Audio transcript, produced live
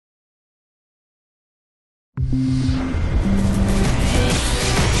I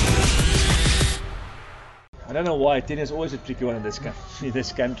don't know why tennis is always a tricky one in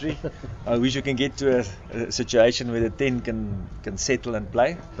this country. I wish you can get to a situation where the 10 can settle and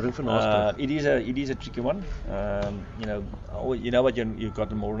play. It is a tricky one. You know what you've got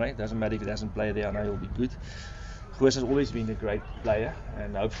in Morne. It doesn't matter if he doesn't play there. I know he'll be good. Goosen has always been a great player,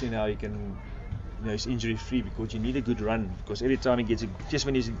 and hopefully now he can. He's injury free, because you need a good run, because every time he gets just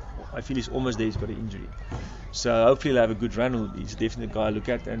when I feel he's almost there, he's got an injury. So hopefully he'll have a good run. He's definitely a guy I look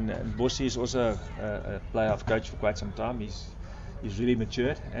at, and Bossy is also a player I've coached for quite some time. He's really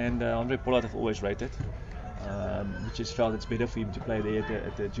matured, and Handre Pollard I've always rated. We just felt it's better for him to play there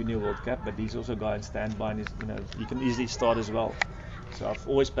at the Junior World Cup, but he's also a guy in standby, and he can easily start as well. So I've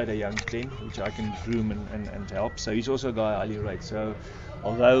always played a young 10, which I can groom and help. So he's also a guy I highly rate. So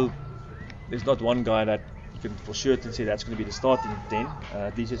although there's not one guy that you can for certain say that's going to be the starting 10.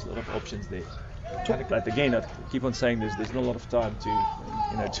 There's just a lot of options there. But again, I keep on saying there's not a lot of time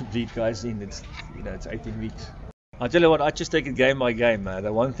to bleed guys in. It's 18 weeks. I tell you what, I just take it game by game.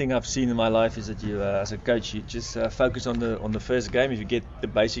 The one thing I've seen in my life is that you, as a coach, you just focus on the first game. If you get the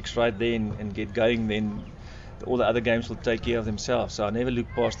basics right there and get going, then all the other games will take care of themselves. So I never look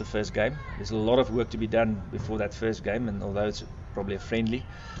past the first game. There's a lot of work to be done before that first game, and although it's probably a friendly,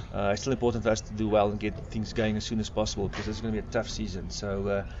 it's still important for us to do well and get things going as soon as possible, because it's going to be a tough season.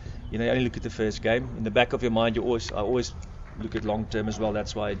 So you only look at the first game. In the back of your mind, I always look at long term as well.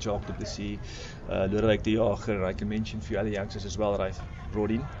 That's why I joke to see Lodewijk de Jager, and I can mention a few other youngsters as well that I've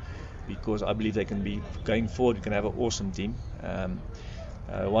brought in, because I believe they can be going forward. We can have an awesome team.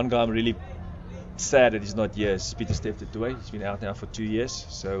 One guy I'm really sad that he's not here is Peter Steph de Toey. He's been out now for 2 years,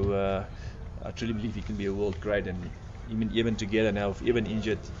 so I truly believe he can be a world grade. And even together now, if even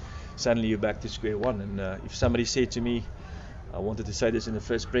injured, suddenly you're back to square one. And if somebody said to me, I wanted to say this in the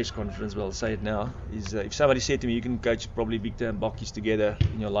first press conference, but I'll say it now, is if somebody said to me, you can coach probably Victor and Bokkies together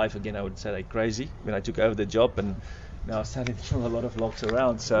in your life again, I would say they're crazy. When I took over the job, and now suddenly there's not a lot of locks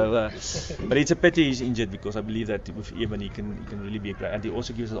around. So, but it's a pity he's injured, because I believe that with Eben he can really be a great. And he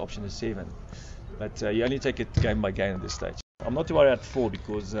also gives us the option at 7. But you only take it game by game at this stage. I'm not too worried at 4,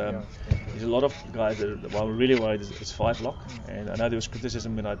 because there's a lot of guys that I'm really worried is 5 lock. And I know there was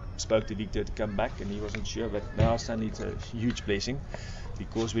criticism when I spoke to Victor to come back, and he wasn't sure. But now suddenly it's a huge blessing,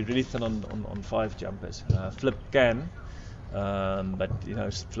 because we're really thin on 5 jumpers. Flip can, but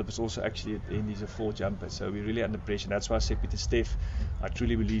Flip is also actually at the end he's a 4 jumper. So we're really under pressure. That's why I said Peter Steph, I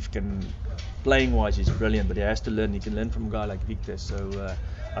truly believe playing wise he's brilliant, but he has to learn. He can learn from a guy like Victor. So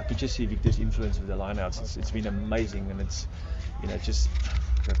I could just see Victor's influence with the lineouts. It's been amazing, and it's just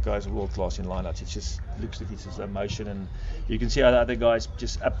that guy's world class in lineouts. It just looks like his emotion, and you can see how the other guys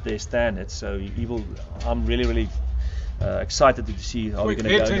just up their standards. So I'm really excited to see how we're going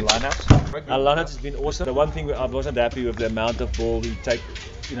to go in the lineouts. Our lineouts has been awesome. The one thing I wasn't happy with the amount of ball we take,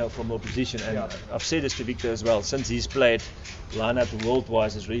 from opposition, and I've said this to Victor as well. Since he's played, lineout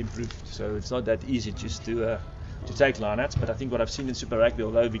world-wise has really improved. So it's not that easy just to take lineouts. But I think what I've seen in Super Rugby,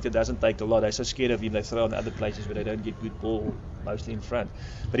 although Victor doesn't take a lot, they're so scared of him, they throw on other places where they don't get good ball, mostly in front.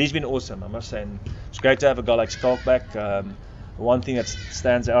 But he's been awesome, I must say. And it's great to have a guy like Skalk back. One thing that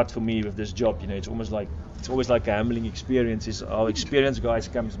stands out for me with this job, it's always like a humbling experience. Is our experienced guys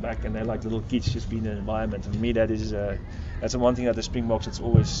comes back, and they're like little kids just being in an environment. And for me, that's the one thing that the Springboks, it's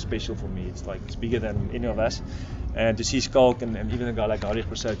always special for me. It's bigger than any of us. And to see Skalk and even a guy like Handre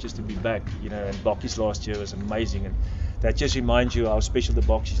Pollard just to be back, and Bokkies last year was amazing. And that just reminds you how special the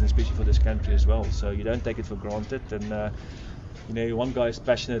box is, and especially for this country as well. So you don't take it for granted. And one guy is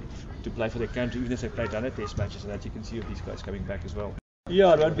passionate to play for their country, even if they played 100 test matches, and that you can see of these guys coming back as well.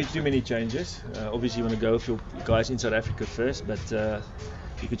 Yeah, there won't be too many changes. Obviously you want to go with your guys in South Africa first, but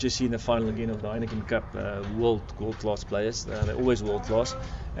you could just see in the final again of the Heyeneke Cup, world class players. They're always world class.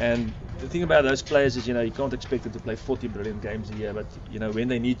 And the thing about those players is, you can't expect them to play 40 brilliant games a year, but when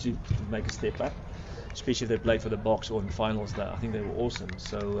they need to make a step up, especially if they play for the Boks or in finals, I think they were awesome.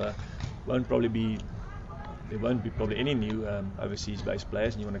 So there won't be probably any new overseas based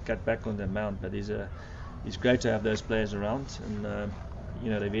players, and you want to cut back on the amount, but it's great to have those players around, and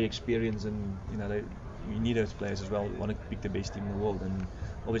they're very experienced, and we need those players as well. We want to pick the best team in the world, and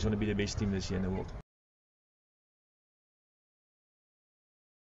always want to be the best team this year in the world.